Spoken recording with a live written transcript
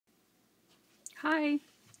Hi,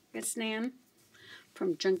 it's Nan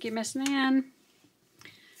from Junkie Miss Nan.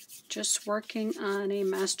 Just working on a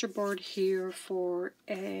masterboard here for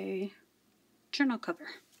a journal cover.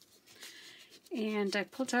 And I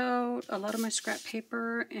pulled out a lot of my scrap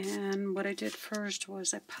paper, and what I did first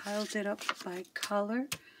was I piled it up by color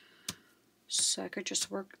so I could just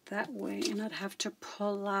work that way and not have to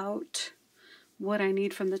pull out what I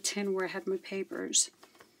need from the tin where I had my papers.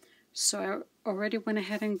 So I already went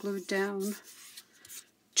ahead and glued down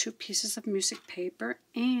 2 pieces of music paper,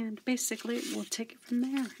 and basically we'll take it from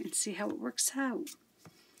there and see how it works out.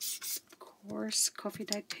 Of course, coffee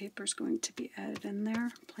dyed paper is going to be added in there,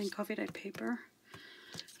 plain coffee dyed paper.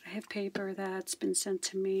 I have paper that's been sent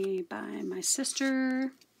to me by my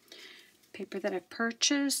sister, paper that I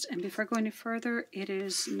purchased, and before I go any further, it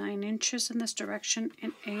is 9 inches in this direction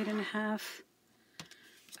and 8.5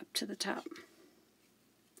 up to the top.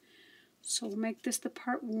 So we'll make this the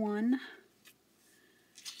part 1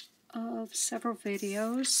 of several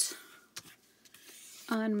videos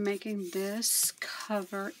on making this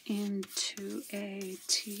cover into a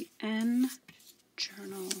TN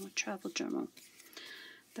journal, a travel journal,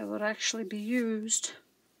 that would actually be used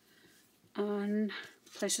on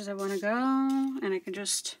places I want to go, and I can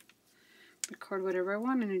just record whatever I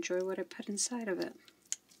want and enjoy what I put inside of it.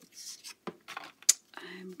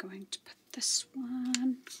 I'm going to put this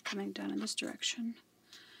one coming down in this direction.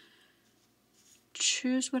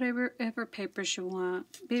 Choose whatever papers you want.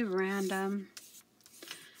 Be random.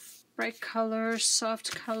 Bright colors,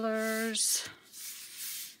 soft colors,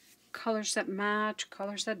 colors that match,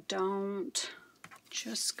 colors that don't.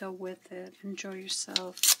 Just go with it. Enjoy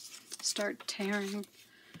yourself. Start tearing,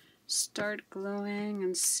 start gluing,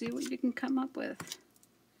 and see what you can come up with.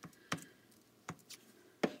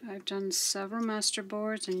 I've done several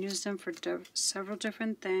masterboards and used them for several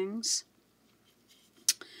different things.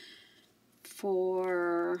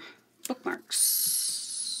 For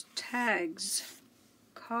bookmarks, tags,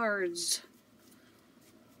 cards,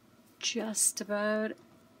 just about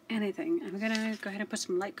anything. I'm going to go ahead and put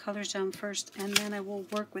some light colors down first, and then I will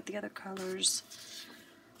work with the other colors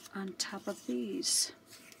on top of these.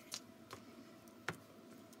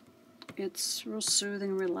 It's real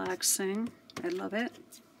soothing, relaxing. I love it.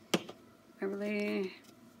 I really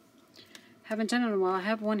haven't done it in a while. I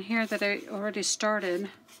have one here that I already started,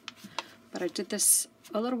 but I did this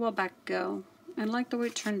a little while back ago, and I like the way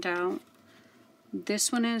it turned out. This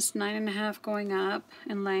one is 9.5 going up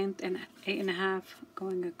in length and 8.5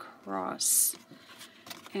 going across.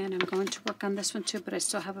 And I'm going to work on this one too, but I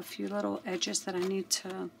still have a few little edges that I need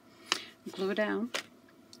to glue down.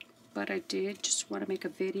 But I did just want to make a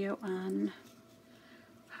video on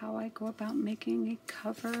how I go about making a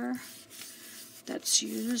cover that's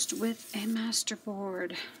used with a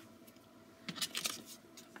masterboard.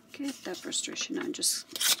 Get that frustration out,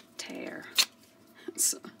 just tear.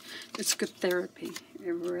 It's good therapy.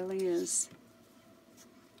 It really is.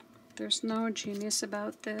 There's no genius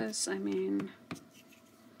about this. I mean,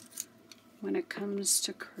 when it comes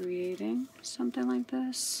to creating something like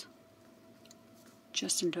this,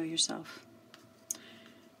 just enjoy yourself.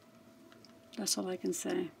 That's all I can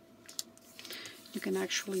say. You can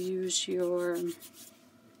actually use your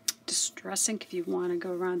distress ink if you want to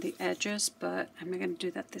go around the edges, but I'm not going to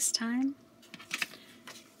do that this time.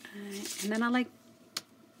 And then I like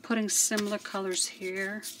putting similar colors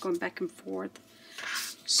here, going back and forth,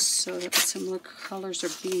 so that the similar colors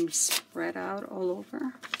are being spread out all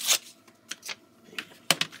over,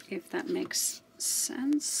 if that makes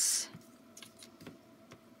sense.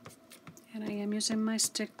 And I am using my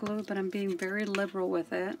stick glue, but I'm being very liberal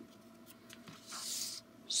with it,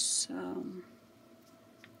 so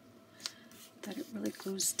that it really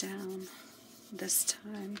glues down this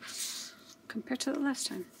time compared to the last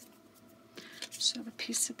time. So I have a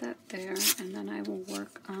piece of that there, and then I will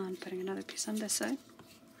work on putting another piece on this side.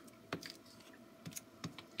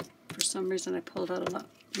 For some reason I pulled out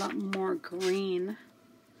a lot more green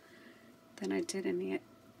than I did any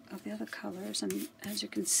of the other colors, and as you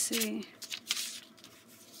can see,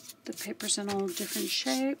 the paper's in all different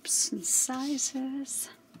shapes and sizes,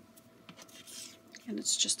 and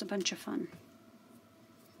it's just a bunch of fun.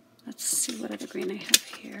 Let's see what other green I have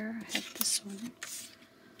here. I have this one.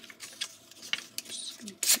 Just going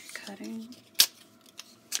to keep cutting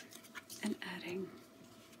and adding.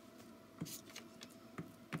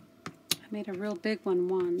 I made a real big one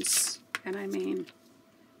once, and I mean,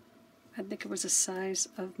 I think it was the size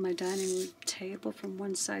of my dining room table from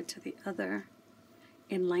one side to the other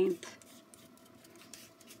in length.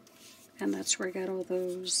 And that's where I got all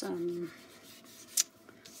those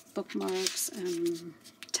bookmarks and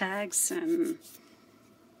tags and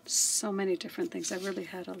so many different things. I really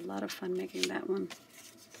had a lot of fun making that one.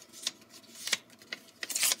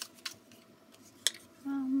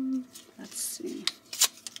 Let's see.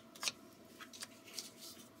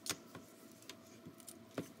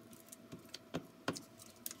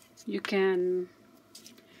 You can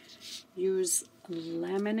use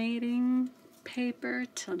laminating paper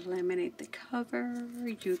to laminate the cover.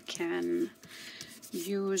 You can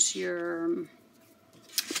use your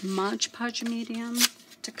Mod Podge medium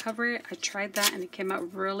to cover it. I tried that and it came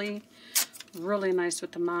out really, really nice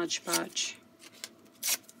with the Mod Podge.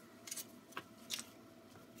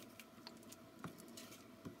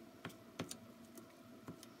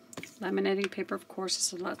 Laminating paper, of course,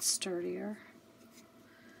 is a lot sturdier.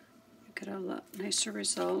 You get a lot nicer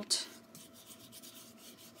result.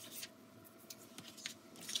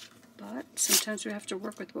 But sometimes we have to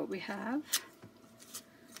work with what we have,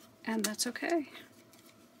 and that's okay.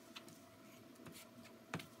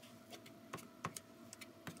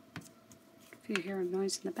 If you hear a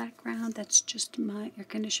noise in the background, that's just my air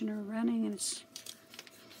conditioner running, and it's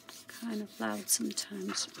kind of loud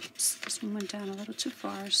sometimes. Oops, this one went down a little too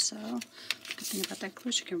far, so the good thing about that glue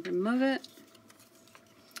is you can remove it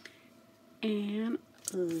and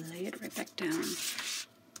lay it right back down.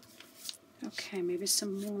 Okay, maybe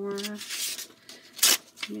some more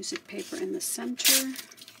music paper in the center,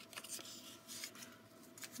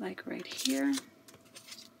 like right here.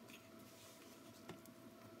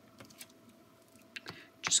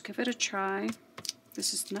 Just give it a try.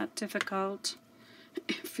 This is not difficult.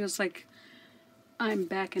 It feels like I'm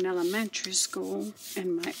back in elementary school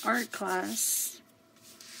in my art class.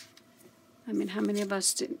 I mean, how many of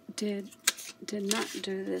us did not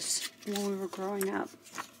do this when we were growing up?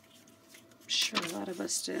 I'm sure a lot of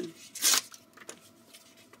us did.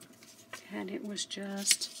 And it was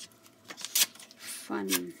just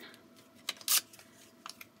fun.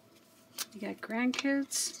 You got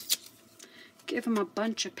grandkids? Give them a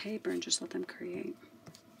bunch of paper and just let them create.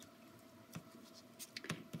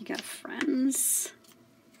 You got friends?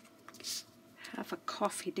 Have a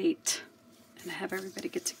coffee date and have everybody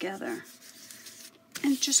get together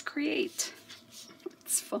and just create.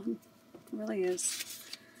 It's fun. It really is.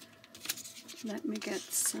 Let me get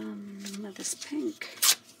some of this pink.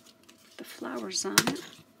 The flowers on it.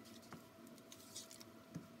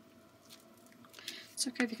 It's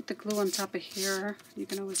okay if you get the glue on top of here. You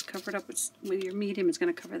can always cover it up with your medium. Is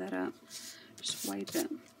going to cover that up. Just wipe it.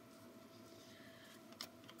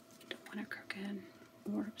 Don't want it crooked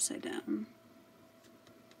or upside down.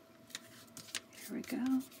 Here we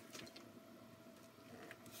go.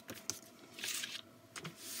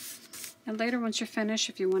 And later, once you're finished,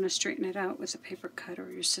 if you want to straighten it out with a paper cutter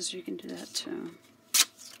or your scissors, you can do that too.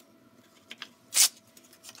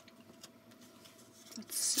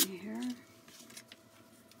 Let's see here.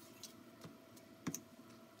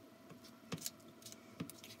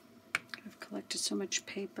 I've collected so much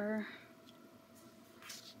paper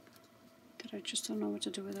that I just don't know what to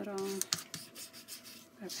do with it all.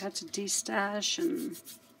 I've had to destash and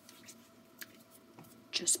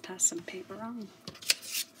just pass some paper on.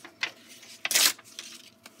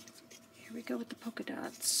 Here we go with the polka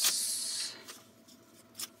dots.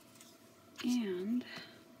 And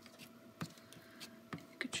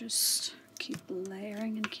you could just keep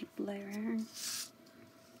layering and keep layering.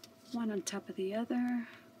 One on top of the other.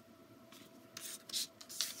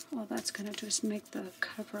 All that's going to do is make the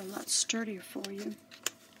cover a lot sturdier for you.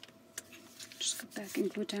 Just go back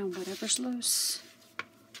and glue down whatever's loose.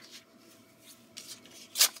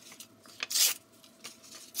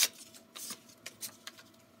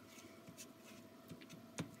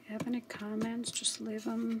 If you have any comments, just leave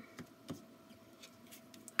them.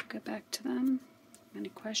 I'll get back to them. Any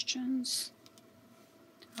questions,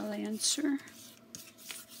 I'll answer.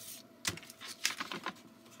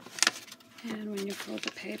 And when you fold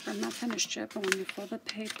the paper, I'm not finished yet, but when you fold the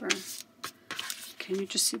paper, can you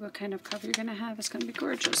just see what kind of cover you're going to have? It's going to be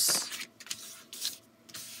gorgeous.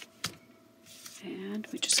 And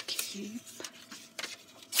we just keep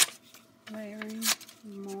layering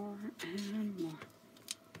more and more.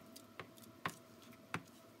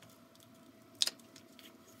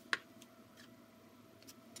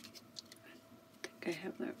 I think I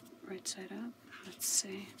have the right side up. Let's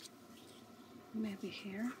see. Maybe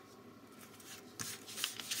here.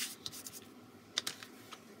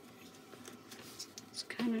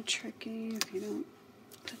 Kind of tricky. If you don't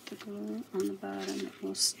put the glue on the bottom, it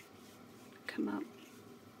will come up.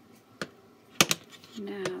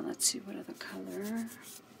 Now let's see what other color.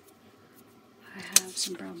 I have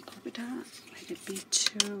some brown polka dot. Might it be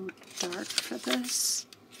too dark for this?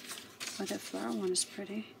 Oh, that flower one is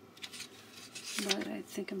pretty. but I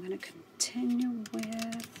think I'm going to continue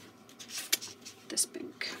with this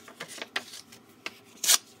pink.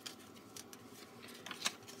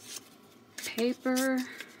 Paper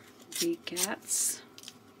begets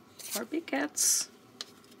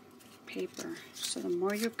paper. So the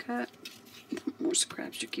more you cut, the more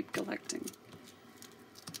scraps you keep collecting.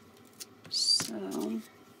 So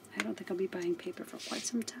I don't think I'll be buying paper for quite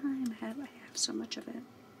some time. I have so much of it.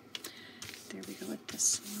 There we go with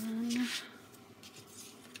this one.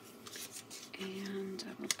 And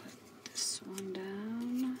I will put this one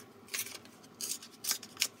down.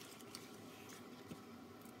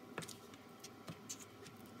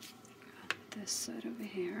 This side over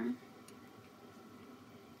here.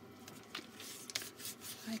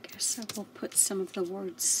 I guess I will put some of the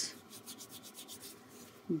words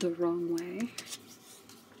the wrong way.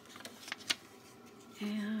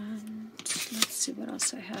 And let's see what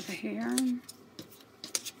else I have here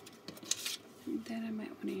that I might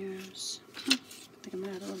want to use. I think I'm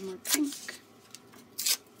going to add a little more pink.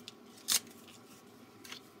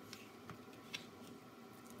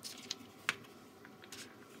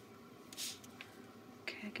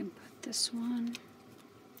 Okay, I can put this one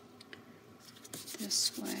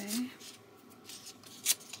this way.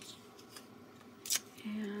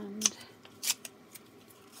 And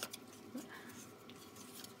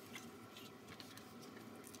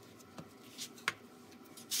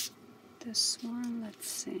this one, let's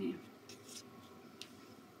see,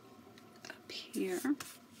 up here.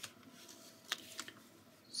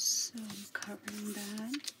 So I'm covering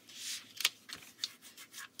that.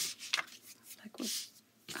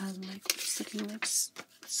 I like what it's looking like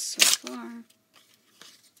so far.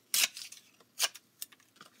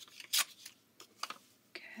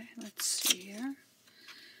 Okay, let's see here.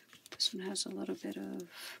 This one has a little bit of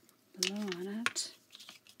blue on it.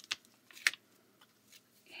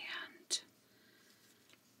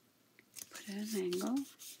 Put it at an angle.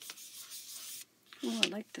 Oh, I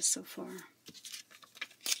like this so far.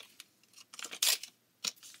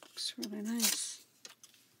 Looks really nice.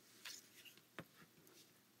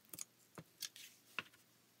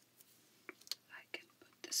 I can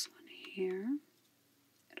put this one here.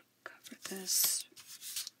 It'll cover this.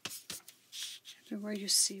 Everywhere you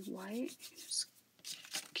see white, you just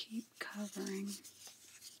keep covering.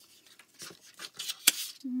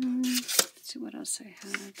 Let's see what else I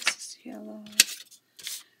have. This is yellow.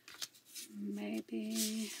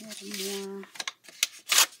 Maybe a little more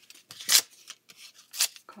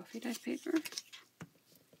coffee dye paper.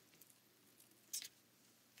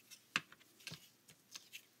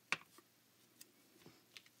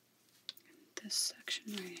 This section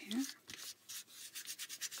right here.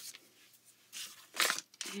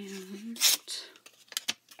 And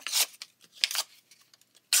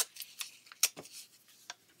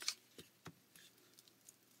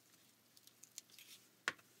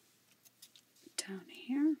down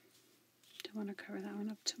here. Don't want to cover that one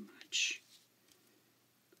up too much.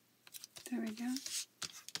 There we go.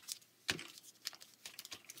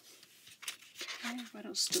 Okay, what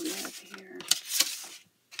else do we have here?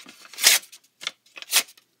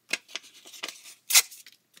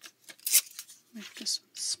 Make this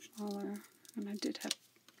one smaller, and I did have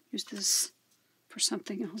use this for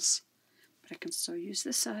something else, but I can still use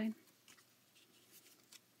this side.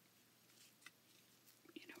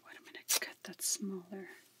 You know what? I'm going to cut that smaller.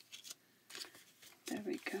 There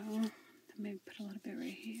we go. Then maybe put a little bit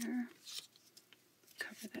right here.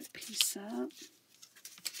 Cover that piece up.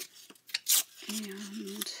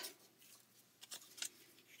 And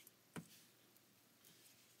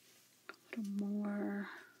a little more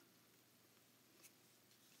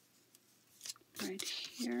right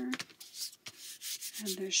here.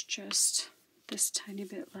 And there's just this tiny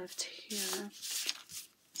bit left here.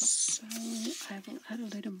 So I will add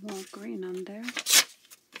a little more green on there.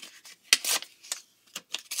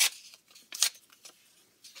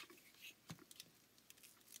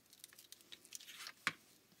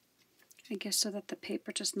 I guess so that the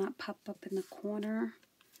paper does not pop up in the corner.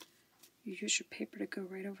 You use your paper to go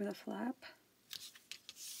right over the flap.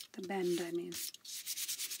 The bend, I mean.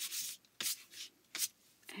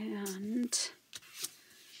 And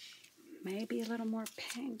maybe a little more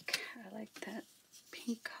pink. I like that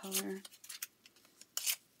pink color.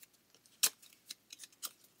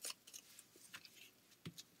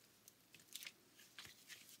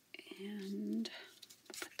 And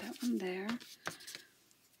I'll put that one there.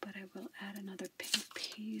 But I will add another pink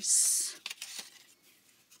piece.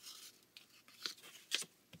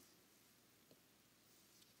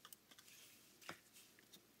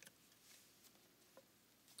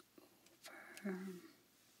 Over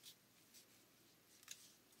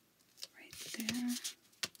right there.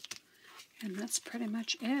 And that's pretty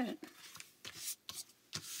much it.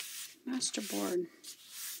 Masterboard.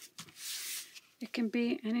 It can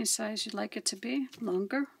be any size you'd like it to be.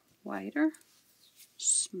 Longer, wider,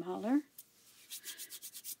 smaller,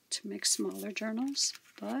 to make smaller journals.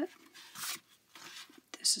 But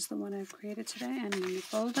this is the one I've created today. And when you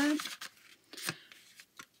fold it,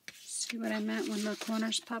 see what I meant when the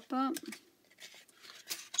corners pop up?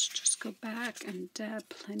 Let's just go back and dab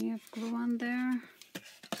plenty of glue on there.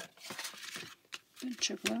 Bunch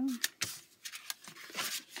of glue.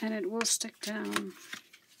 And it will stick down.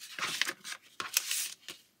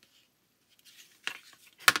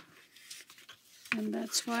 And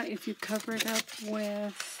that's why if you cover it up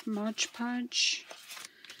with Mod Podge,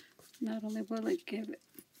 not only will it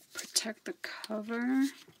protect the cover,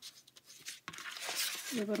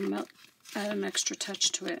 it will add an extra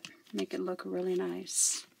touch to it, make it look really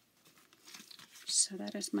nice. So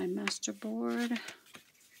that is my Masterboard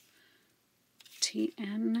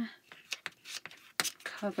TN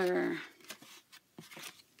cover.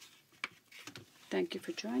 Thank you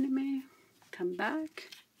for joining me. Come back,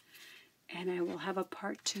 and I will have a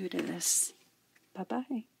part 2 to this.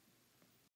 Bye-bye.